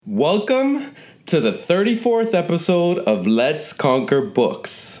Welcome to the 34th episode of Let's Conquer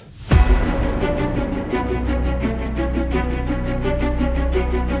Books.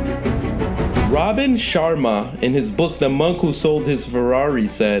 Robin Sharma, in his book The Monk Who Sold His Ferrari,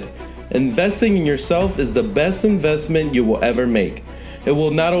 said, "Investing in yourself is the best investment you will ever make. It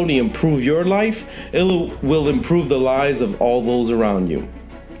will not only improve your life, it will improve the lives of all those around you."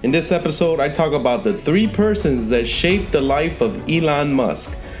 In this episode, I talk about the three persons that shaped the life of Elon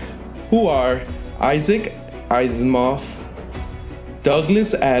Musk, who are Isaac Asimov,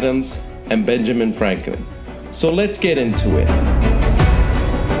 Douglas Adams, and Benjamin Franklin. So let's get into it.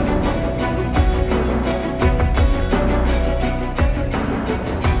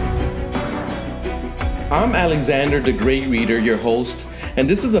 I'm Alexander, the Great Reader, your host, and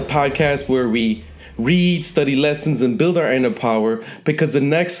this is a podcast where we read, study lessons, and build our inner power because the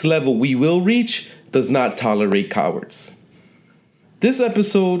next level we will reach does not tolerate cowards. This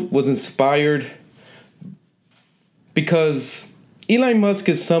episode was inspired because Elon Musk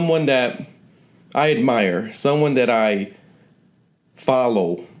is someone that I admire, someone that I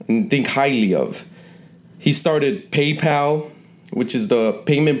follow and think highly of. He started PayPal, which is the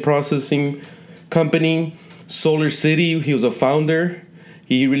payment processing company. Solar City, he was a founder.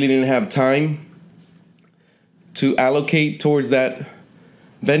 He really didn't have time to allocate towards that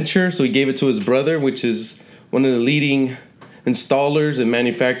venture, so he gave it to his brother, which is one of the leading installers and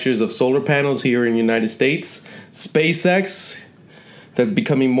manufacturers of solar panels here in the United States. SpaceX, that's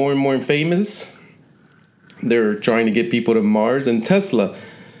becoming more and more famous. They're trying to get people to Mars. And Tesla,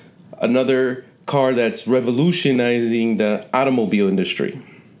 another car that's revolutionizing the automobile industry.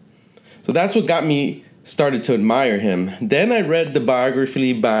 So that's what got me started to admire him. Then I read the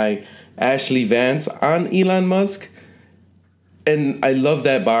biography by Ashley Vance on Elon Musk. And I love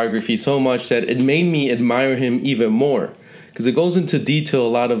that biography so much that it made me admire him even more, because it goes into detail a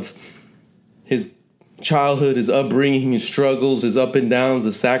lot of his childhood, his upbringing, his struggles, his up and downs,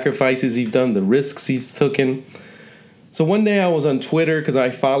 the sacrifices he's done, the risks he's taken. So one day I was on Twitter because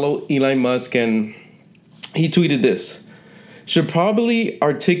I follow Elon Musk, and he tweeted this: "Should probably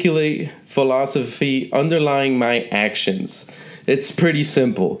articulate philosophy underlying my actions. It's pretty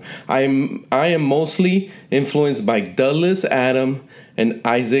simple. I am mostly influenced by Douglas Adams and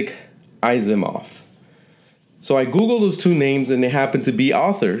Isaac Asimov." So I Googled those two names, and they happen to be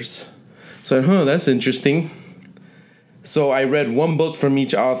authors. So that's interesting. So I read one book from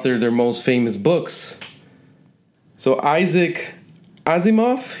each author, their most famous books. So Isaac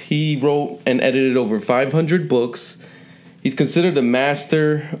Asimov, he wrote and edited over 500 books. He's considered the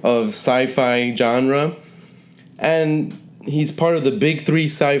master of sci-fi genre, and he's part of the big three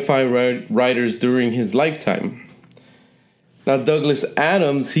sci-fi writers during his lifetime. Now, Douglas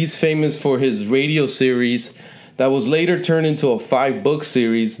Adams, he's famous for his radio series that was later turned into a 5-book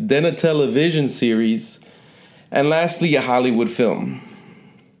series, then a television series, and lastly, a Hollywood film.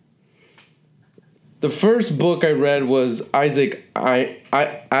 The first book I read was Isaac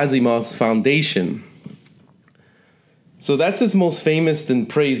Asimov's Foundation. So that's his most famous and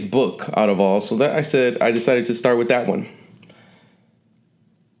praised book out of all. So that I decided to start with that one.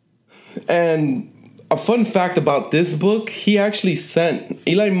 And a fun fact about this book, he actually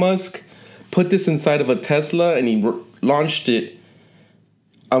Elon Musk put this inside of a Tesla, and he launched it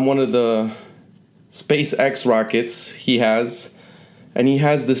on one of the SpaceX rockets he has. And he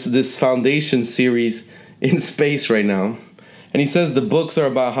has this Foundation series in space right now. And he says the books are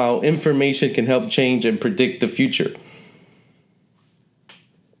about how information can help change and predict the future.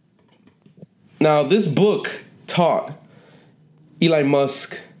 Now, this book taught Elon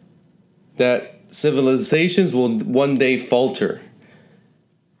Musk that civilizations will one day falter.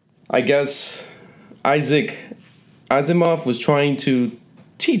 I guess Isaac Asimov was trying to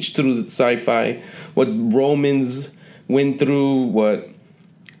teach through sci-fi what Romans went through, what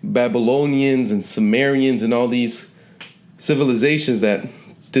Babylonians and Sumerians and all these civilizations that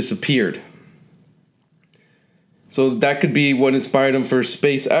disappeared. So that could be what inspired him for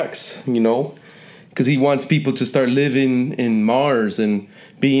SpaceX, because he wants people to start living in Mars and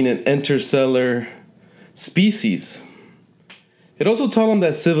being an interstellar species. It also taught him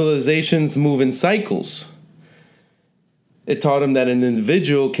that civilizations move in cycles. It taught him that an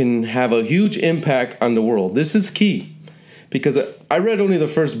individual can have a huge impact on the world. This is key, because I read only the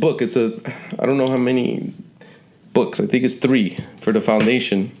first book. I don't know how many books. I think it's 3 for the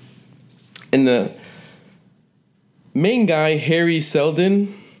Foundation. And the main guy, Hari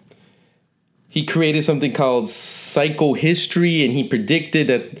Seldon, he created something called psychohistory, and he predicted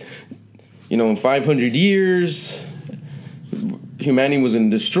that, in 500 years, humanity was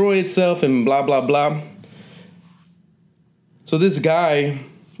going to destroy itself and blah, blah, blah. So this guy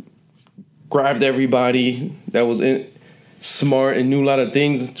grabbed everybody that was smart and knew a lot of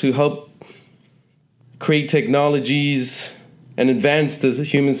things to help create technologies and advance this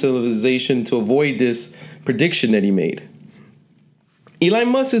human civilization to avoid this prediction that he made. Elon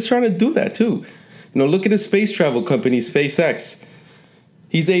Musk is trying to do that too. Look at his space travel company, SpaceX.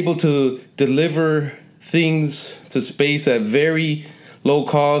 He's able to deliver things to space at very low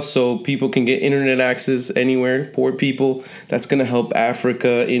cost so people can get internet access anywhere, poor people. That's going to help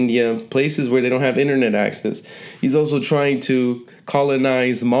Africa, India, places where they don't have internet access. He's also trying to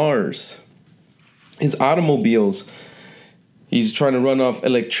colonize Mars. His automobiles, he's trying to run off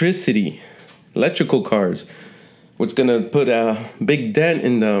electricity, electrical cars, what's going to put a big dent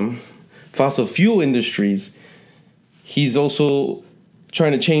in the fossil fuel industries. He's also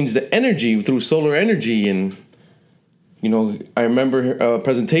trying to change the energy through solar energy. And, I remember a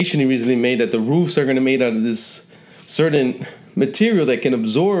presentation he recently made that the roofs are going to be made out of this certain material that can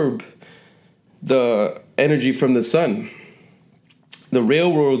absorb the energy from the sun. The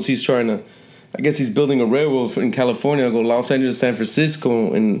railroads he's building a railroad in California, go Los Angeles, San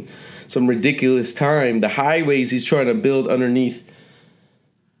Francisco in some ridiculous time. The highways he's trying to build underneath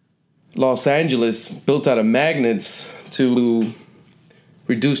Los Angeles, built out of magnets to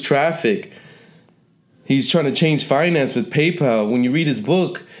reduce traffic. He's trying to change finance with PayPal. When you read his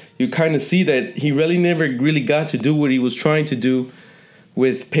book, you kind of see that he really never really got to do what he was trying to do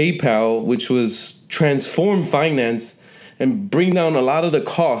with PayPal, which was transform finance and bring down a lot of the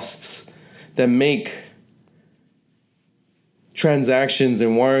costs that make transactions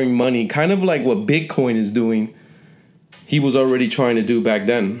and wiring money, kind of like what Bitcoin is doing. He was already trying to do back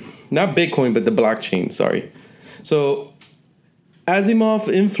then. Not Bitcoin, but the blockchain, sorry. So Asimov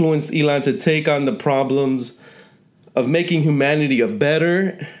influenced Elon to take on the problems of making humanity a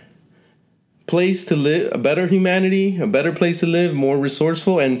better place to live, a better humanity, a better place to live, more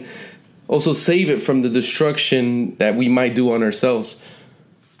resourceful, and also save it from the destruction that we might do on ourselves.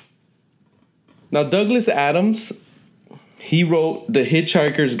 Now, Douglas Adams, he wrote The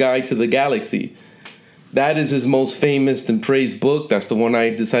Hitchhiker's Guide to the Galaxy. That is his most famous and praised book. That's the one I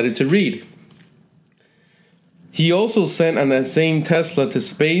decided to read. He also sent on that same Tesla to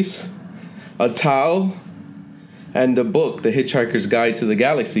space a towel and the book, The Hitchhiker's Guide to the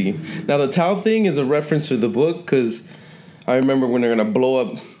Galaxy. Now, the towel thing is a reference to the book because I remember when they're going to blow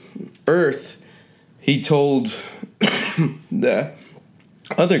up Earth, he told the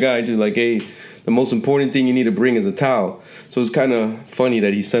other guy to hey, the most important thing you need to bring is a towel. So it's kind of funny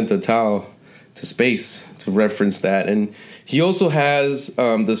that he sent a towel to space to reference that. And he also has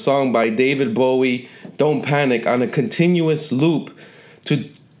the song by David Bowie, Don't Panic, on a continuous loop to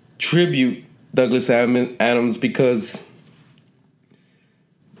tribute Douglas Adams, because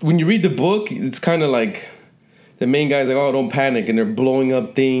when you read the book, it's kind of like the main guy's like, oh, don't panic, and they're blowing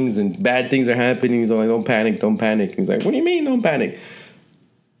up things and bad things are happening. He's like, don't panic, don't panic. And he's like, what do you mean, don't panic?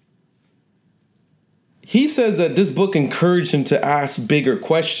 He says that this book encouraged him to ask bigger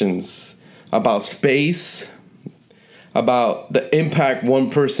questions about space, about the impact one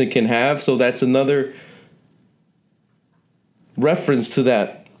person can have. So that's another reference to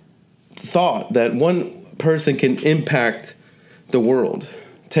that thought that one person can impact the world.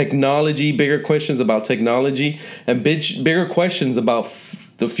 Technology, bigger questions about technology, and bigger questions about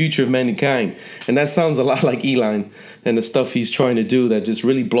the future of mankind. And that sounds a lot like Elon and the stuff he's trying to do that just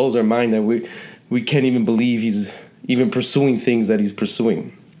really blows our mind that we can't even believe he's even pursuing things that he's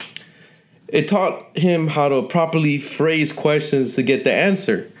pursuing. It taught him how to properly phrase questions to get the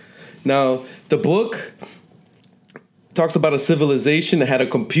answer. Now, the book talks about a civilization that had a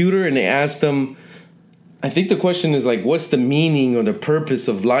computer, and they asked them, I think the question is what's the meaning or the purpose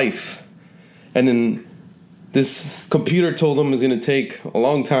of life? And then this computer told them it's going to take a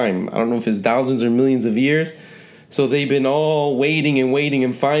long time. I don't know if it's thousands or millions of years. So they've been all waiting,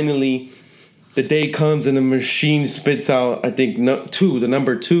 and finally the day comes and the machine spits out, I think, the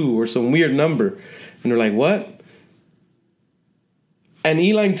number 2 or some weird number. And they're like, what? And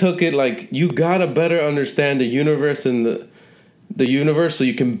Elon took it you got to better understand the universe and the universe so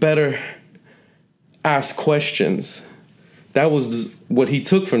you can better ask questions. That was what he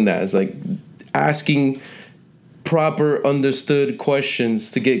took from that. It's asking proper understood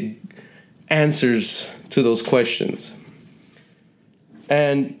questions to get answers to those questions.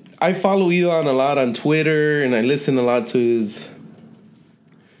 And I follow Elon a lot on Twitter, and I listen a lot to his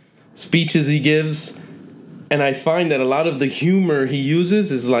speeches he gives. And I find that a lot of the humor he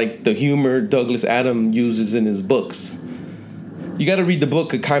uses is like the humor Douglas Adams uses in his books. You got to read the book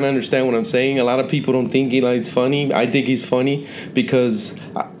to kind of understand what I'm saying. A lot of people don't think Elon's funny. I think he's funny because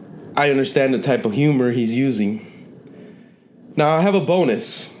I understand the type of humor he's using. Now, I have a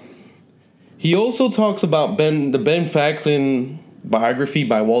bonus. He also talks about the Ben Franklin biography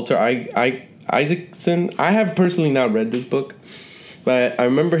by Walter Isaacson. I have personally not read this book, but I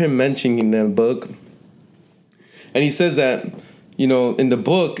remember him mentioning the book. And he says that, in the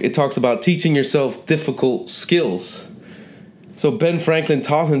book, it talks about teaching yourself difficult skills. So Ben Franklin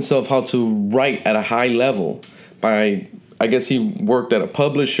taught himself how to write at a high level I guess he worked at a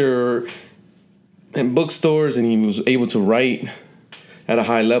publisher and bookstores, and he was able to write at a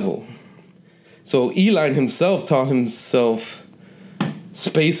high level. So Eli himself taught himself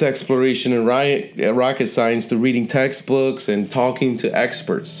space exploration and rocket science through reading textbooks and talking to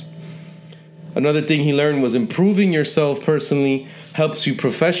experts. Another thing he learned was improving yourself personally helps you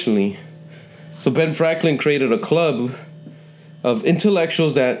professionally. So Ben Franklin created a club of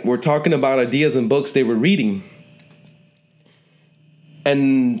intellectuals that were talking about ideas and books they were reading.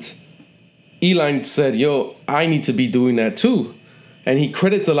 And Eli said, I need to be doing that too. And he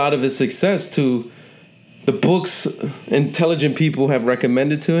credits a lot of his success to the books intelligent people have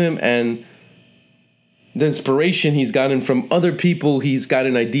recommended to him and the inspiration he's gotten from other people he's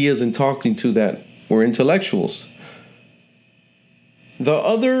gotten ideas and talking to that were intellectuals. The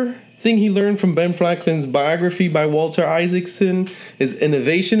other thing he learned from Ben Franklin's biography by Walter Isaacson is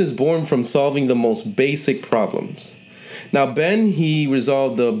innovation is born from solving the most basic problems. Now, Ben, he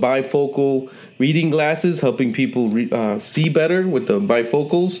resolved the bifocal reading glasses, helping people see better with the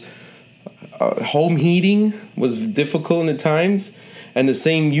bifocals. Home heating was difficult at times, and the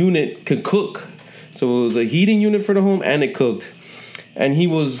same unit could cook. So it was a heating unit for the home, and it cooked. And he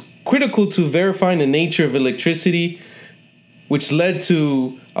was critical to verifying the nature of electricity, which led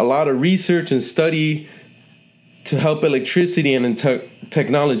to a lot of research and study to help electricity and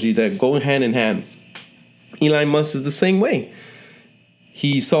technology that go hand in hand. Elon Musk is the same way.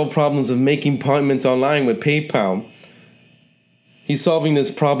 He solved problems of making payments online with PayPal. He's solving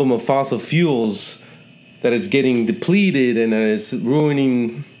this problem of fossil fuels that is getting depleted and that is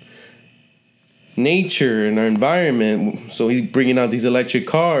ruining nature and our environment. So he's bringing out these electric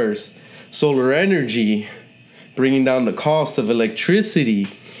cars, solar energy, bringing down the cost of electricity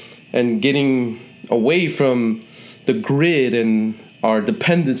and getting away from the grid and our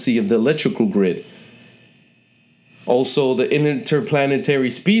dependency of the electrical grid. Also, the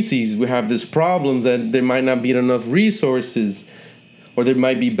interplanetary species, we have this problem that there might not be enough resources, or there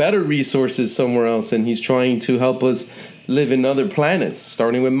might be better resources somewhere else, and he's trying to help us live in other planets,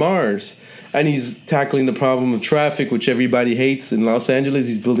 starting with Mars. And he's tackling the problem of traffic, which everybody hates in Los Angeles.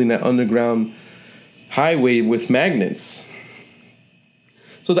 He's building that underground highway with magnets.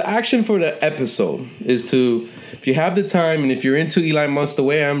 So the action for the episode is to, if you have the time and if you're into Elon Musk the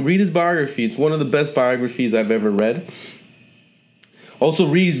way I am, read his biography. It's one of the best biographies I've ever read. Also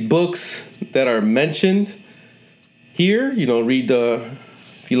read books that are mentioned here. Read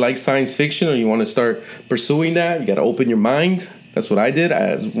if you like science fiction or you want to start pursuing that, you got to open your mind. That's what I did.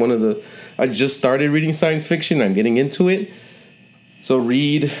 I just started reading science fiction. I'm getting into it. So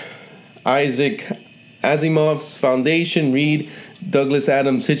read Isaac Asimov's Foundation. Read Douglas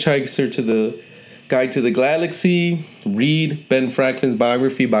Adams' Hitchhiker to the Guide to the Galaxy. Read Ben Franklin's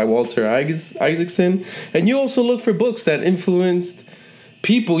biography by Walter Isaacson. And you also look for books that influenced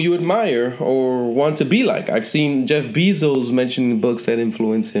people you admire or want to be like. I've seen Jeff Bezos mentioning books that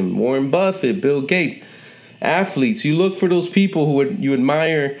influence him. Warren Buffett, Bill Gates, athletes. You look for those people who you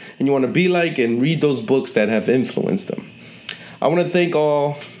admire and you want to be like and read those books that have influenced them. I want to thank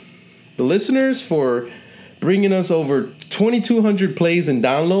all the listeners for bringing us over 2,200 plays and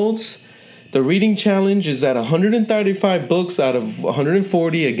downloads. The reading challenge is at 135 books out of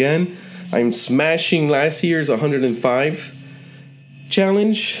 140. Again, I'm smashing last year's 105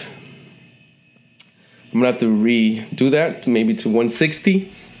 challenge. I'm going to have to redo that, maybe to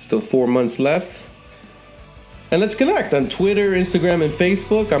 160. Still 4 months left. And let's connect on Twitter, Instagram, and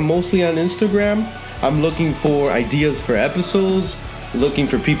Facebook. I'm mostly on Instagram. I'm looking for ideas for episodes, looking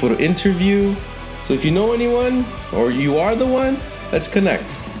for people to interview. So if you know anyone or you are the one, let's connect.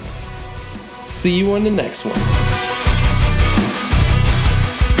 See you on the next one.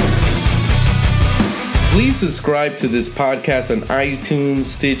 Please subscribe to this podcast on iTunes,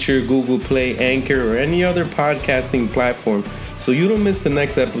 Stitcher, Google Play, Anchor, or any other podcasting platform so you don't miss the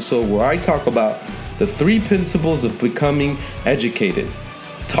next episode where I talk about the 3 principles of becoming educated,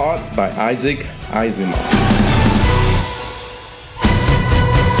 taught by Isaac Asimov.